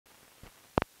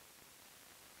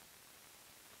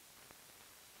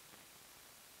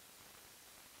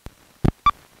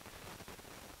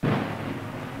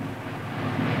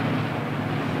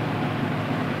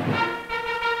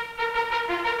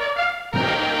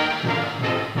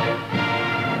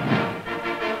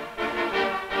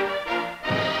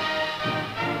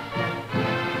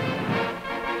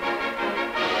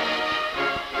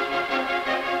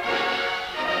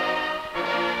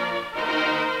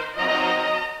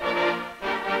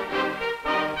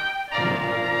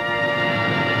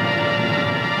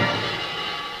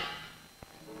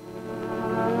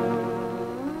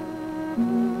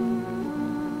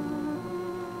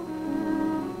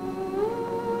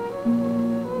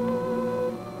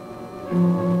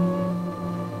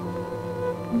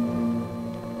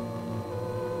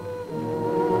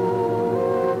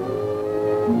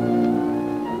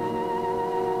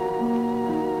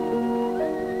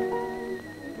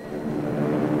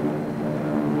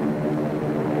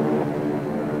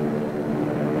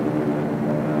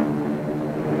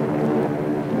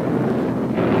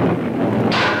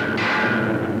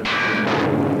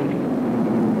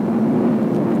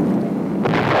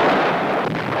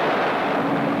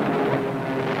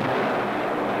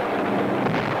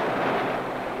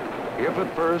If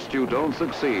at first you don't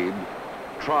succeed,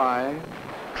 try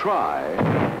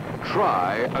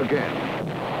again.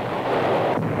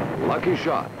 Lucky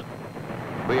shot.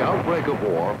 The outbreak of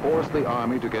war forced the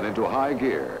Army to get into high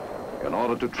gear in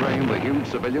order to train the huge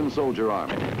civilian soldier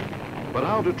army. But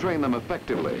how to train them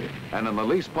effectively and in the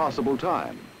least possible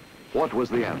time? What was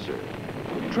the answer?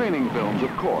 Training films,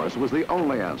 of course, was the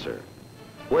only answer.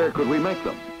 Where could we make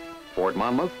them? Fort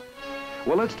Monmouth?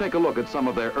 Well, let's take a look at some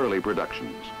of their early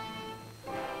productions.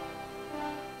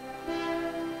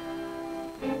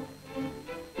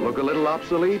 Look a little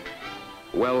obsolete?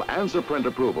 Well, answer print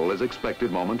approval is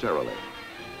expected momentarily.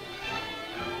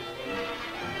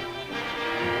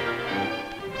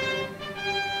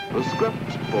 The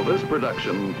script for this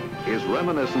production is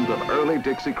reminiscent of early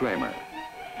Dixie Kramer.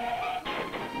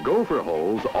 Gopher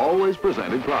holes always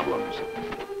presented problems.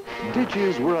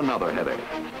 Ditches were another headache.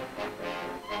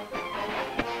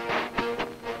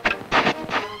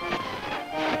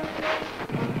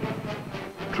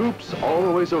 Troops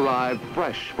always arrived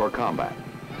fresh for combat.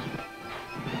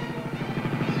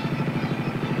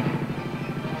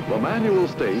 The manual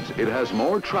states it has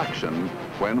more traction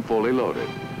when fully loaded.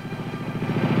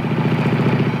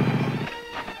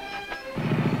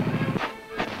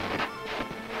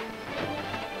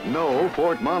 No,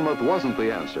 Fort Monmouth wasn't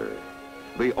the answer.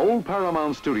 The old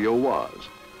Paramount studio was.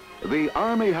 The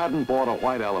Army hadn't bought a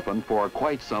white elephant for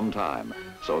quite some time,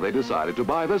 so they decided to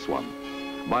buy this one.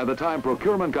 By the time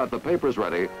procurement got the papers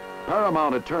ready,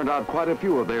 Paramount had turned out quite a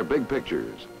few of their big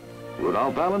pictures.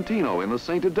 Rudolph Valentino in The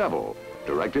Sainted Devil,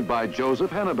 directed by Joseph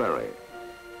Henneberry.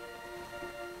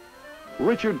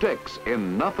 Richard Dix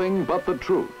in Nothing But the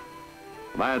Truth.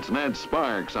 That's Ned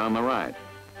Sparks on the right.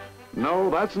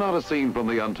 No, that's not a scene from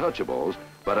The Untouchables,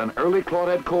 but an early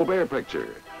Claudette Colbert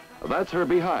picture. That's her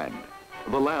behind,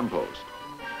 The Lamppost.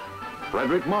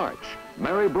 Frederick March,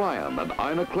 Mary Bryan, and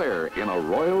Ina Clare in A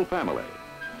Royal Family.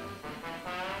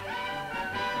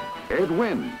 Ed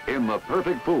Wynn in The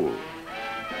Perfect Fool.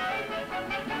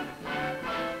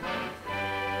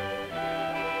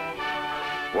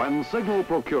 When Signal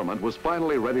procurement was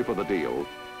finally ready for the deal,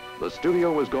 the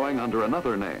studio was going under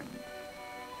another name.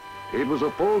 It was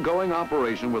a full-going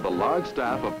operation with a large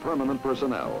staff of permanent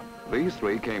personnel. These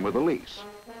three came with a lease.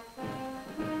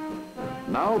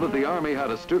 Now that the Army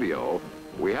had a studio,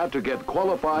 we had to get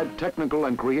qualified technical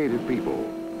and creative people.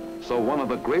 So one of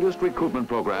the greatest recruitment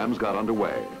programs got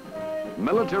underway.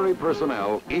 Military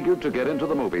personnel eager to get into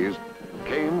the movies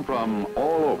came from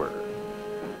all over.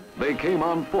 They came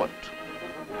on foot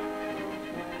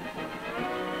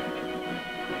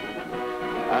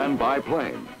and by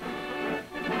plane.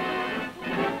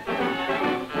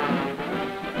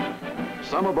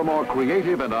 Some of the more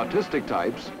creative and artistic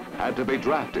types had to be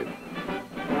drafted.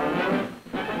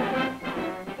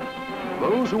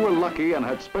 Those who were lucky and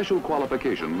had special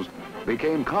qualifications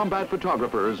became combat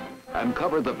photographers and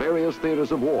covered the various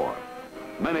theaters of war.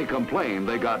 Many complained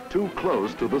they got too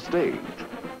close to the stage.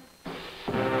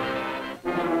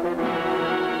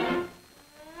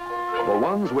 The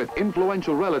ones with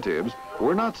influential relatives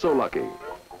were not so lucky.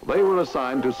 They were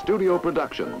assigned to studio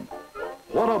production.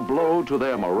 What a blow to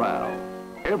their morale.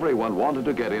 Everyone wanted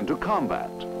to get into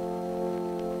combat.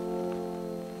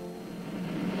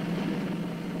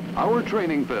 Our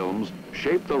training films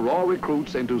shaped the raw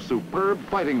recruits into superb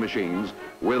fighting machines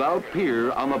without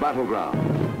peer on the battleground.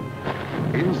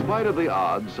 In spite of the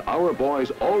odds, our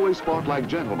boys always fought like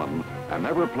gentlemen and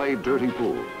never played dirty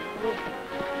pool.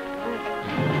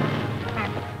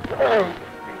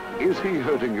 Is he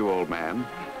hurting you, old man?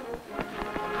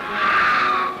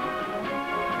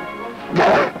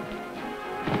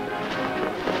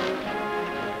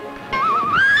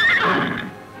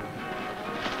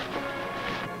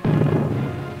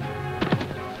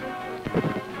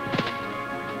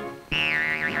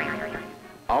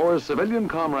 Our civilian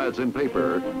comrades in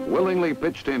paper willingly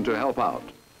pitched in to help out.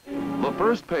 The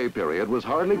first pay period was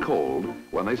hardly cold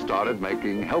when they started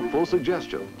making helpful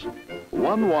suggestions.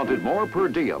 One wanted more per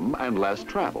diem and less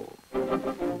travel.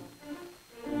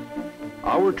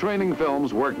 Our training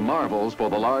films worked marvels for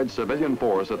the large civilian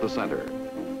force at the center.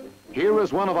 Here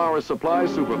is one of our supply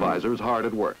supervisors hard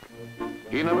at work.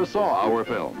 He never saw our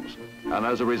films, and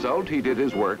as a result, he did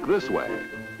his work this way.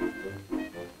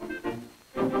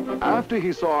 After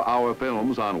he saw our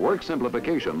films on work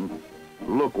simplification,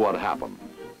 look what happened.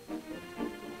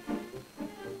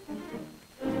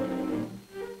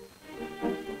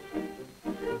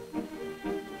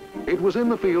 It was in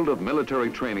the field of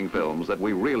military training films that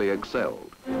we really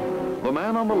excelled. The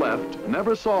man on the left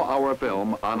never saw our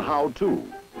film on how to.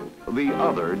 The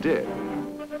other did.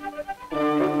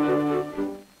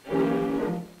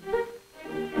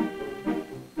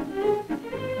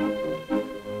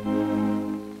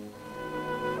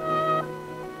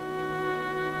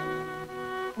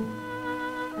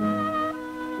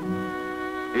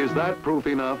 Is that proof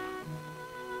enough?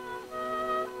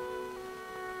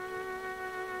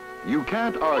 You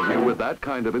can't argue with that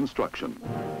kind of instruction.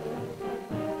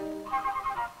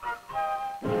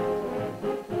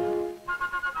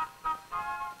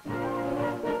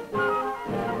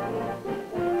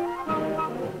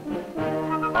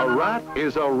 A rat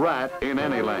is a rat in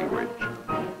any language.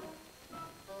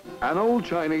 An old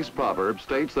Chinese proverb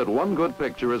states that one good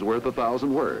picture is worth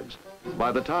 1,000 words.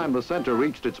 By the time the center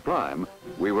reached its prime,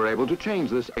 we were able to change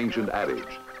this ancient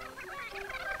adage.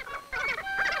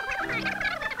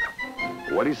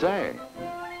 What'd he say?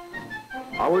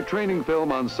 Our training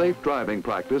film on safe driving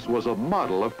practice was a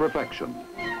model of perfection.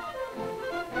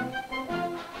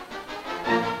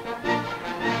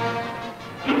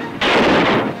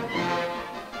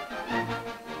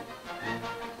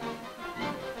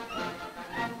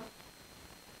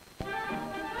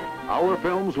 Our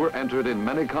films were entered in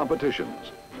many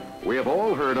competitions. We have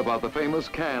all heard about the famous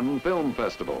Cannes Film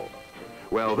Festival.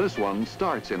 Well, this one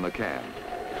starts in the Cannes.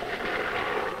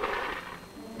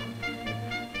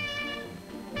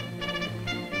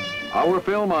 Our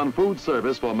film on food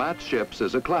service for matched ships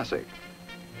is a classic.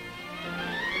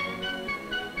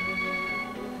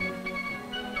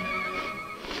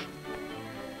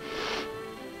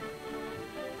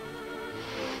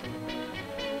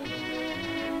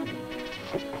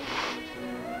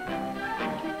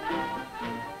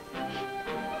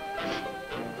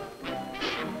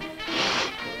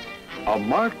 A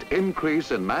marked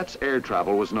increase in Matt's air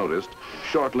travel was noticed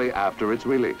shortly after its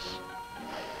release.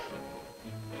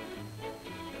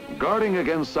 Guarding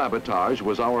against sabotage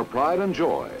was our pride and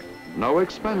joy. No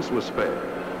expense was spared.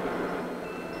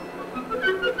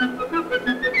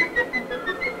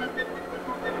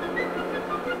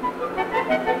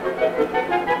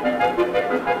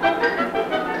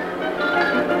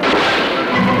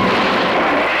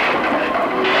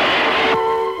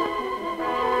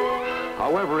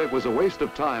 However, it was a waste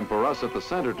of time for us at the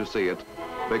center to see it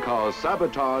because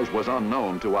sabotage was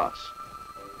unknown to us.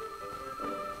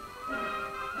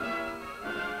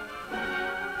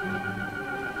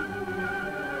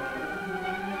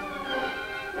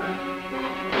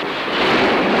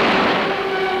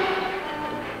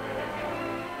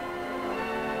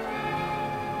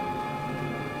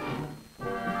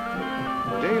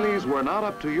 Dailies were not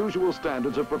up to usual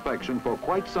standards of perfection for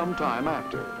quite some time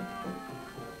after.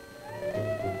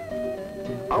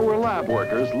 Our lab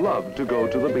workers loved to go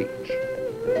to the beach.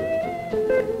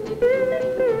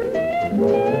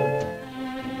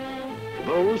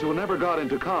 Those who never got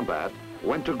into combat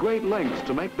went to great lengths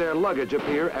to make their luggage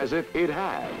appear as if it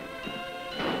had.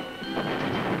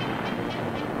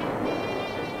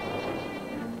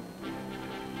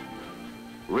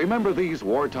 Remember these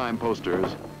wartime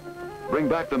posters? Bring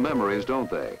back the memories, don't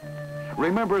they?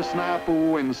 Remember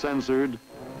Snafu in Censored?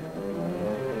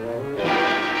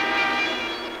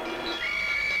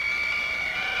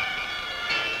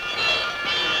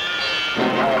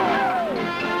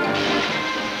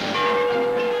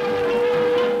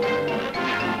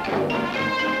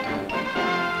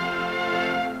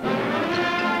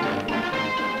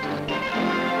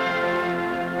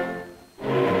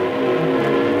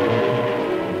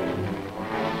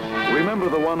 Remember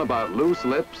the one about loose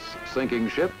lips sinking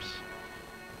ships?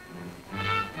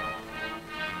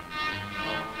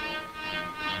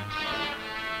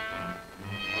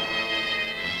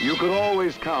 You could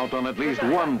always count on at least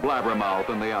one blabbermouth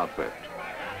in the outfit.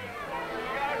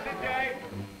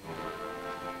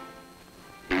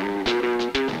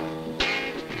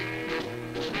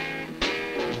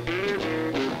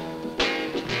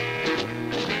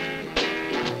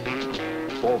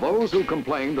 For those who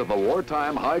complained of the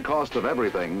wartime high cost of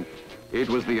everything, it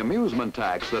was the amusement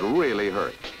tax that really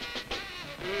hurt.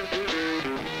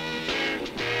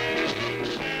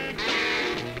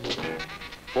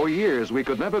 For years, we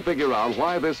could never figure out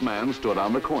why this man stood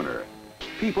on the corner.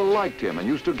 People liked him and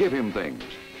used to give him things.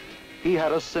 He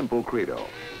had a simple credo.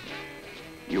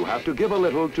 You have to give a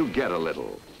little to get a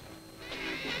little.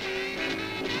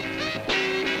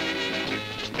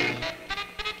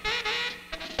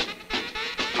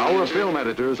 Our film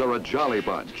editors are a jolly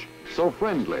bunch, so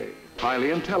friendly, highly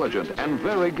intelligent, and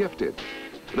very gifted.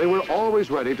 They were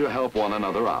always ready to help one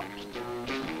another out.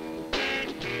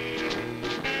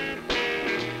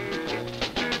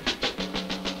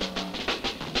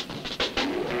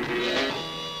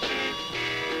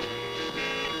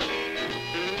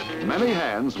 Many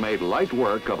hands made light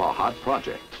work of a hot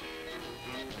project.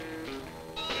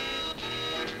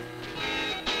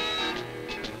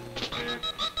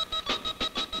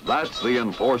 That's the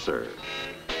enforcer.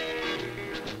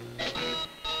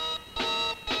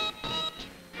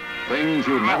 things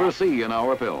you never see in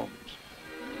our films.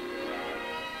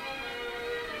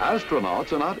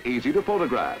 Astronauts are not easy to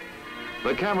photograph.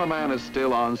 The cameraman is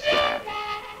still on staff.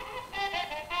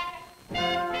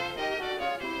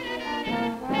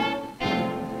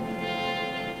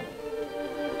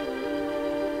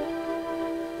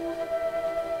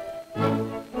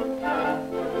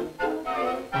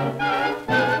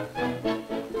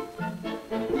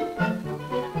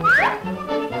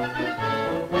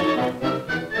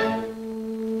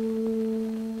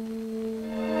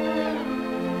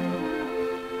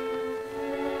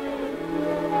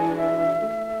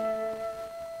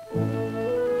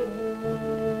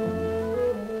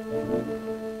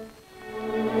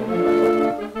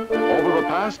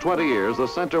 Last 20 years, the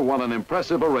center won an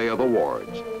impressive array of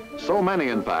awards. So many,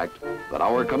 in fact, that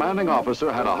our commanding officer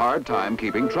had a hard time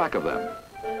keeping track of them.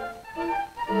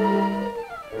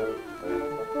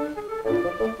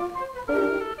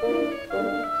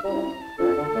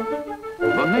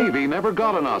 The Navy never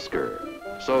got an Oscar,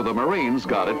 so the Marines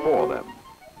got it for them.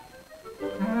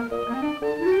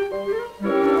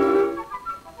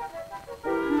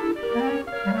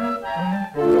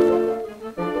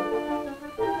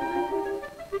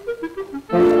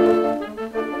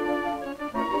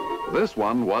 This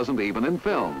one wasn't even in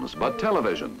films, but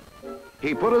television.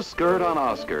 He put a skirt on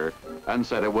Oscar and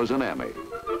said it was an Emmy.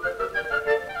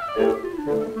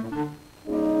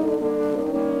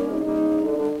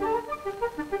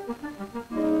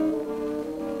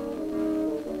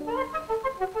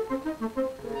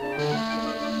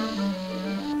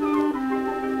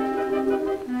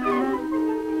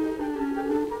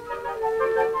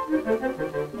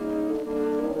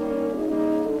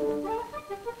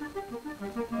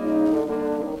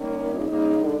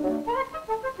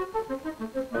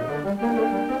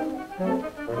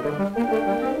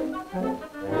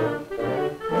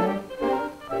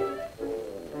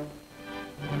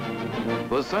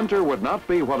 The center would not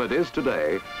be what it is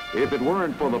today if it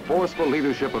weren't for the forceful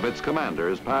leadership of its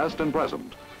commanders, past and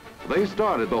present. They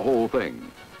started the whole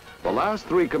thing. The last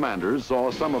 3 commanders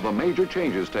saw some of the major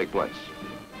changes take place.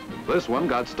 This one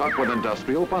got stuck with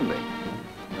industrial funding.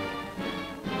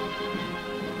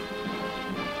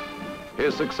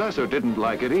 His successor didn't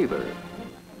like it either,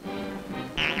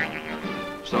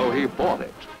 so he fought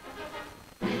it.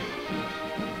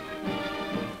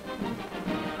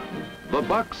 The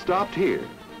buck stopped here,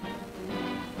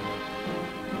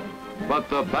 but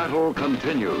the battle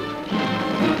continued.